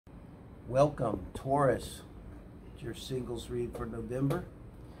Welcome, Taurus. It's your singles read for November.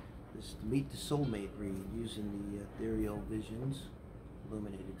 This is the Meet the Soulmate Read using the Ethereal Visions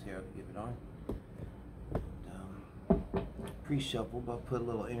Illuminated Tarot to give it on. Pre-shuffle, but put a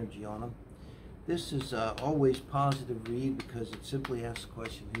little energy on them. This is always positive read because it simply asks the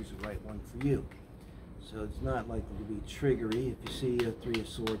question, who's the right one for you? So it's not likely to be triggery. If you see a Three of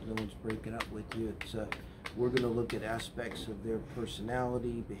Swords, no one's breaking up with you. It's we're going to look at aspects of their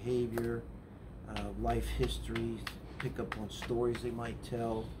personality, behavior, life history, pick up on stories they might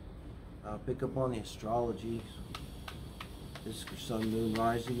tell, pick up on the astrology. This is Sun, Moon,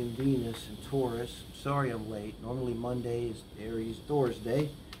 Rising, and Venus in Taurus. Sorry I'm late. Normally Monday is Aries Doors Day,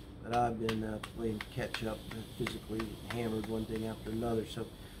 but I've been playing catch up, physically hammered one thing after another. So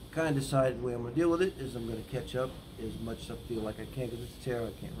kind of decided the way I'm going to deal with it is I'm going to catch up as much as I feel like I can, because it's tarot,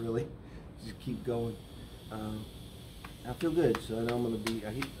 I can't really just keep going. I feel good, so I know I'm going to be,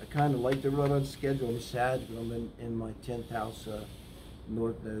 I kind of like to run on schedule. I'm Sag, but I'm in my 10th house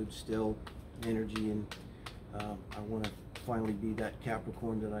North Node still energy, and I want to finally be that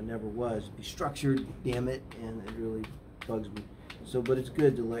Capricorn that I never was. Be structured, damn it, and it really bugs me. So, but it's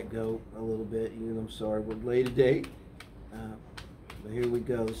good to let go a little bit, even though I'm sorry we're late today. But here we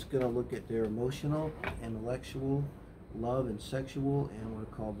go. It's going to look at their emotional, intellectual, love, and sexual, and what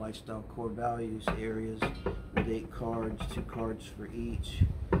are called lifestyle core values areas with 8 cards, 2 cards for each.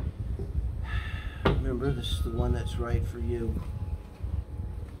 Remember, this is the one that's right for you.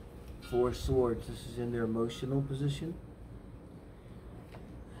 4 of Swords. This is in their emotional position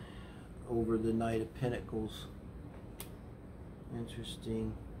over the Knight of Pentacles.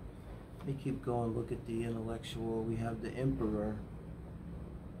 Interesting. Let me keep going. Look at the intellectual. We have the Emperor.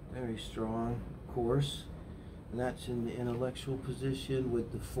 Very strong, of course. And that's in the intellectual position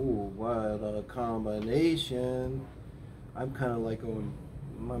with the Fool. What a combination. I'm kind of like on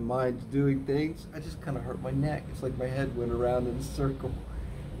my mind's doing things. I just kind of hurt my neck. It's like my head went around in a circle.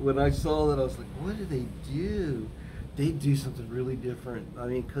 When I saw that, I was like, what do they do? They do something really different. I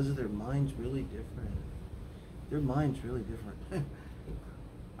mean, because of their mind's really different. Their mind's really different.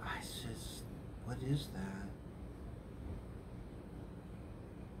 I just, what is that?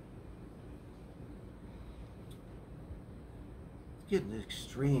 Getting this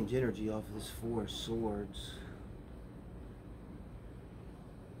strange energy off of this 4 of Swords.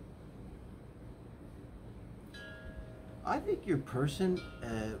 I think your person,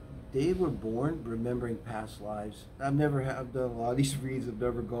 they were born remembering past lives. I've done a lot of these reads. I've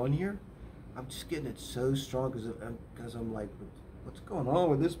never gone here. I'm just getting it so strong because I'm like, what's going on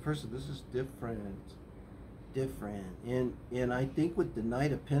with this person? This is different, and I think with the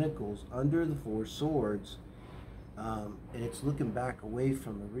Knight of Pentacles under the 4 of Swords. And it's looking back away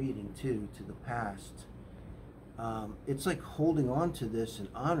from the reading too, to the past. It's like holding on to this and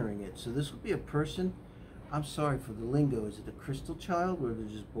honoring it. So this would be a person, I'm sorry for the lingo, is it a crystal child where they're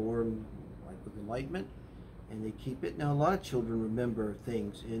just born like with enlightenment and they keep it? Now a lot of children remember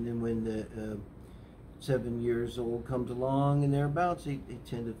things, and then when the 7 years old comes along and thereabouts, they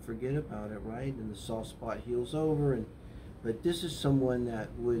tend to forget about it, right? And the soft spot heals over. But this is someone that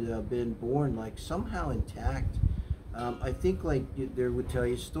would have been born like somehow intact. I think like they would tell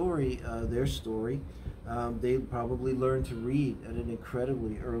you a story, their story. They probably learned to read at an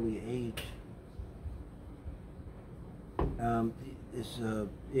incredibly early age. This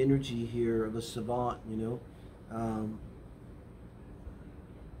energy here of a savant, you know.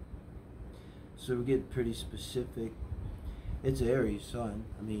 So we get pretty specific. It's Aries Sun,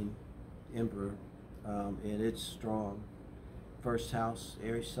 I mean, Emperor, and it's strong. First house,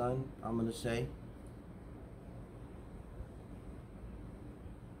 Aries Sun, I'm going to say.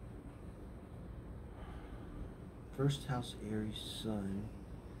 First house Aries Sun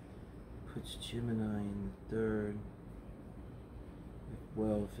puts Gemini in the 3rd.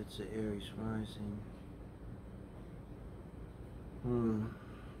 Well, if it's an Aries rising.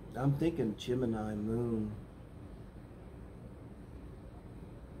 I'm thinking Gemini moon.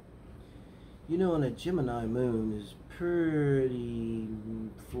 You know, and a Gemini moon is pretty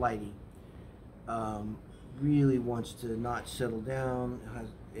flighty. Really wants to not settle down,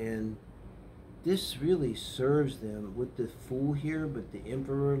 and this really serves them with the Fool here, but the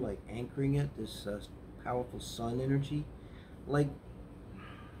Emperor like anchoring it, this powerful Sun energy. Like,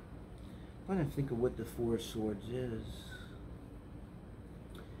 I'm trying to think of what the 4 of Swords is.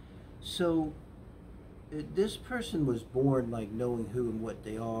 So this person was born like knowing who and what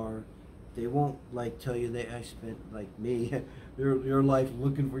they are. They won't like tell you I spent like me your life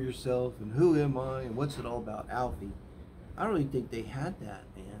looking for yourself and who am I and what's it all about, Alfie. I don't really think they had that,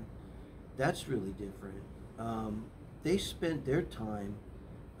 man. That's really different. They spent their time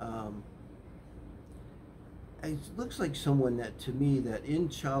It looks like someone that, to me, that in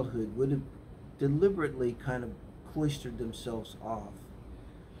childhood would have deliberately kind of cloistered themselves off.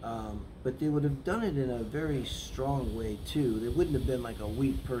 But they would have done it in a very strong way too. They wouldn't have been like a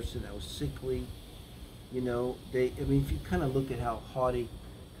weak person that was sickly. You know, I mean, if you kind of look at how haughty,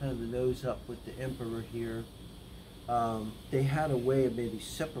 kind of the nose up with the Emperor here, they had a way of maybe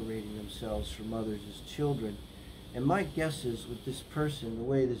separating themselves from others as children. And my guess is with this person, the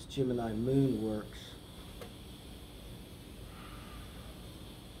way this Gemini moon works,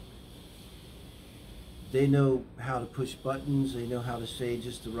 they know how to push buttons, they know how to say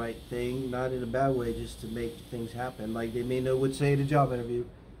just the right thing, not in a bad way, just to make things happen. Like they may know what to say in a job interview,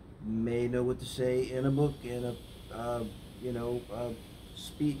 may know what to say in a book, in a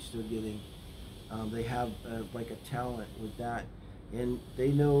speech they're giving. They have like a talent with that, and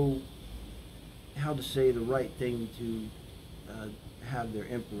they know how to say the right thing to have their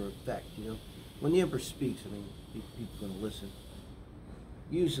Emperor effect. You know, when the Emperor speaks, I mean, people are going to listen.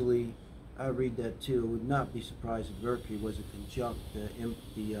 Usually, I read that too. I would not be surprised if Mercury was a conjunct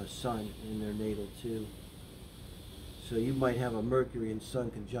the Sun in their natal too. So you might have a Mercury and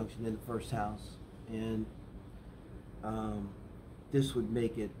Sun conjunction in the first house, and this would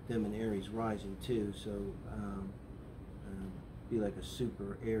make it them in Aries rising too. So be like a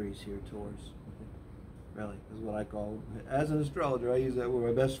super Aries here, Taurus. Really, is what I call them. As an astrologer, I use that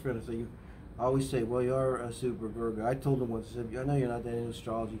word. My best friend, I always say, well, you are a super Virgo. I told him once, I said, I know you're not that into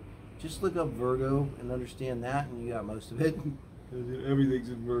astrology. Just look up Virgo and understand that, and you got most of it. Everything's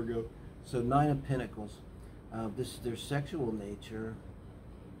in Virgo. So 9 of Pentacles. This is their sexual nature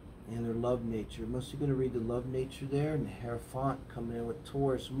and their love nature. Mostly going to read the love nature there, and the Hierophant coming in with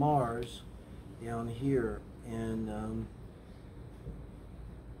Taurus Mars down here. And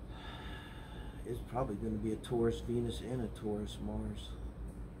it's probably going to be a Taurus Venus and a Taurus Mars.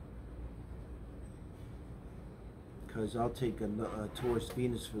 Because I'll take a Taurus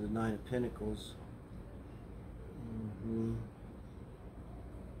Venus for the 9 of Pentacles.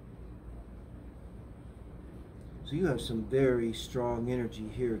 So you have some very strong energy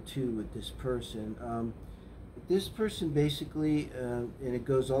here too with this person. This person basically, and it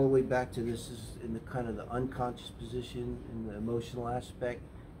goes all the way back to this is in the kind of the unconscious position, in the emotional aspect.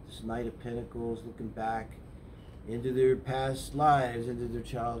 This Knight of Pentacles, looking back into their past lives, into their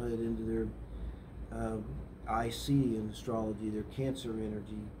childhood, into their IC in astrology, their Cancer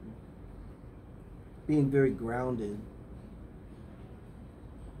energy, being very grounded.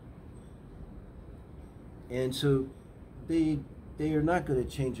 And so they are not going to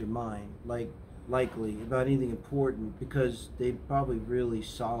change their mind, likely, about anything important, because they're probably really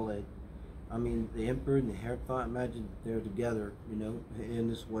solid. I mean, the Emperor and the Hierophant, imagine they're together, you know, in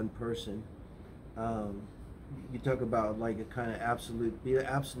this one person. You talk about like a kind of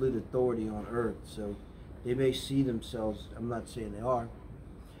absolute authority on earth. So they may see themselves, I'm not saying they are,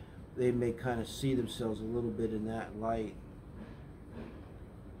 they may kind of see themselves a little bit in that light.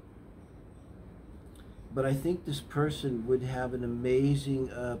 But I think this person would have an amazing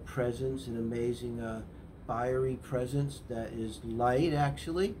presence, an amazing fiery presence that is light,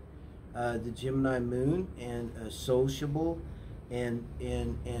 actually. The Gemini moon, and sociable, and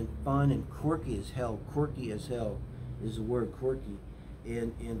fun, and quirky as hell. Quirky as hell is the word, quirky.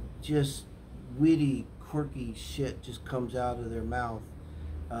 And just witty, quirky shit just comes out of their mouth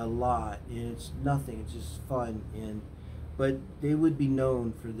a lot, and it's nothing, it's just fun. But they would be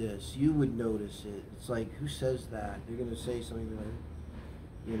known for this. You would notice it. It's like, who says that? They're going to say something like,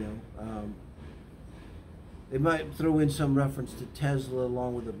 you know, they might throw in some reference to Tesla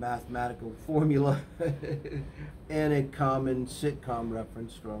along with a mathematical formula and a common sitcom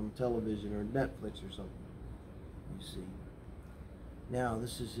reference from television or Netflix or something. You see. Now,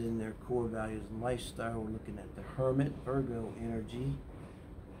 this is in their core values and lifestyle. We're looking at the Hermit, Virgo energy.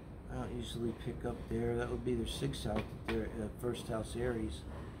 I don't usually pick up there. That would be their 6th house, their first house Aries.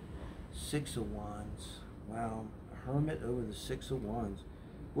 6 of Wands. Wow. Hermit over the 6 of Wands.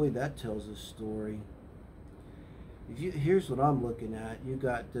 Boy, that tells a story. Here's what I'm looking at. You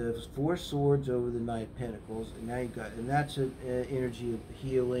got the 4 swords over the Knight of Pentacles, and now you got, and that's an energy of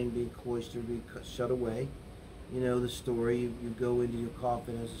healing, being cloistered, being shut away. You know the story. You go into your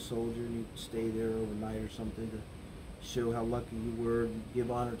coffin as a soldier, and you stay there overnight or something to show how lucky you were,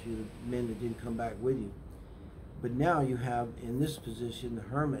 give honor to the men that didn't come back with you. But now you have, in this position, the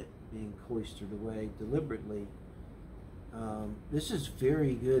Hermit being cloistered away deliberately. This is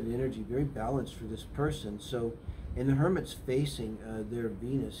very good energy, very balanced for this person. So, and the Hermit's facing their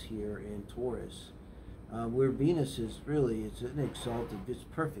Venus here in Taurus, where Venus is really, it's an exalted, it's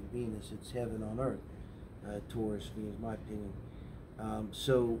perfect Venus, it's heaven on earth. Taurus Venus, my opinion.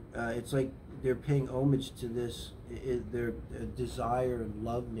 It's like they're paying homage to this, their desire and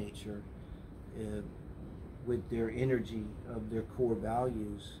love nature with their energy of their core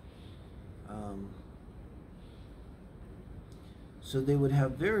values. So they would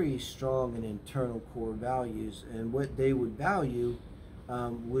have very strong and internal core values, and what they would value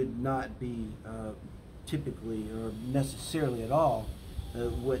would not be typically or necessarily at all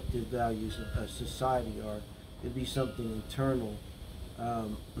what the values of society are. It'd be something internal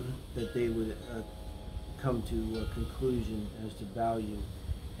that they would come to a conclusion as to value,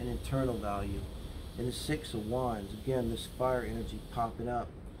 an internal value. And the Six of Wands, again, this fire energy popping up.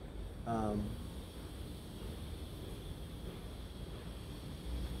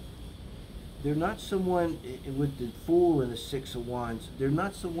 They're not someone, with the Fool and the Six of Wands, they're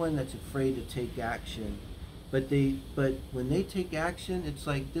not someone that's afraid to take action. But when they take action, it's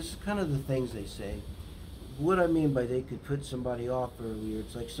like, this is kind of the things they say. What I mean by they could put somebody off earlier,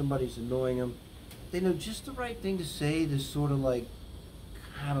 it's like somebody's annoying them. They know just the right thing to say to sort of like,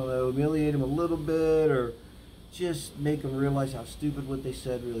 I don't know, humiliate them a little bit, or just make them realize how stupid what they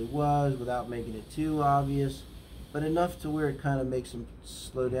said really was without making it too obvious, but enough to where it kind of makes them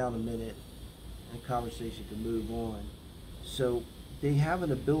slow down a minute and the conversation can move on. So they have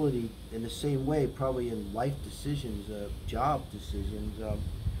an ability in the same way, probably in life decisions, job decisions.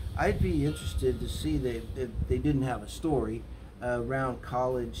 I'd be interested to see if they didn't have a story around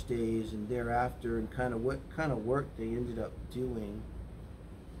college days and thereafter, and kind of what kind of work they ended up doing.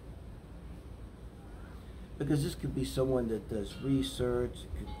 Because this could be someone that does research,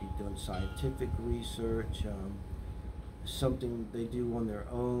 it could be doing scientific research, something they do on their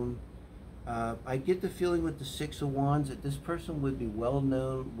own. I get the feeling with the Six of Wands that this person would be well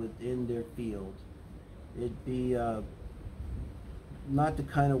known within their field. It'd be not the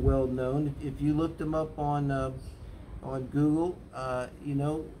kind of well known. If you looked them up on Google, you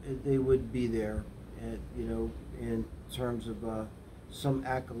know, they would be there, you know, in terms of some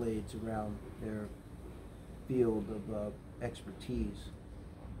accolades around their field of expertise.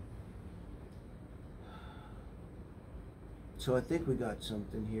 So I think we got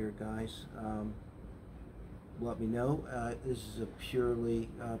something here, guys. Let me know. This is a purely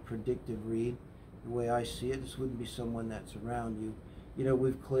predictive read. The way I see it, this wouldn't be someone that's around you. You know,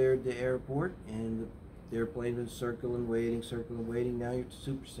 we've cleared the airport and the airplane's been circling, waiting. Now you're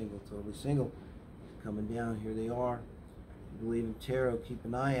super single, totally single. Coming down, here they are. You believe in tarot, keep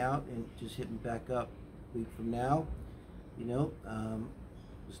an eye out, and just hit me back up a week from now. You know,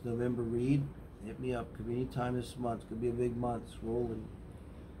 this November read, hit me up. Could be any time this month. Could be a big month. It's rolling.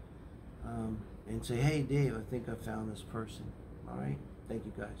 And say, hey, Dave, I think I found this person. All right. Thank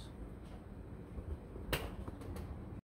you, guys.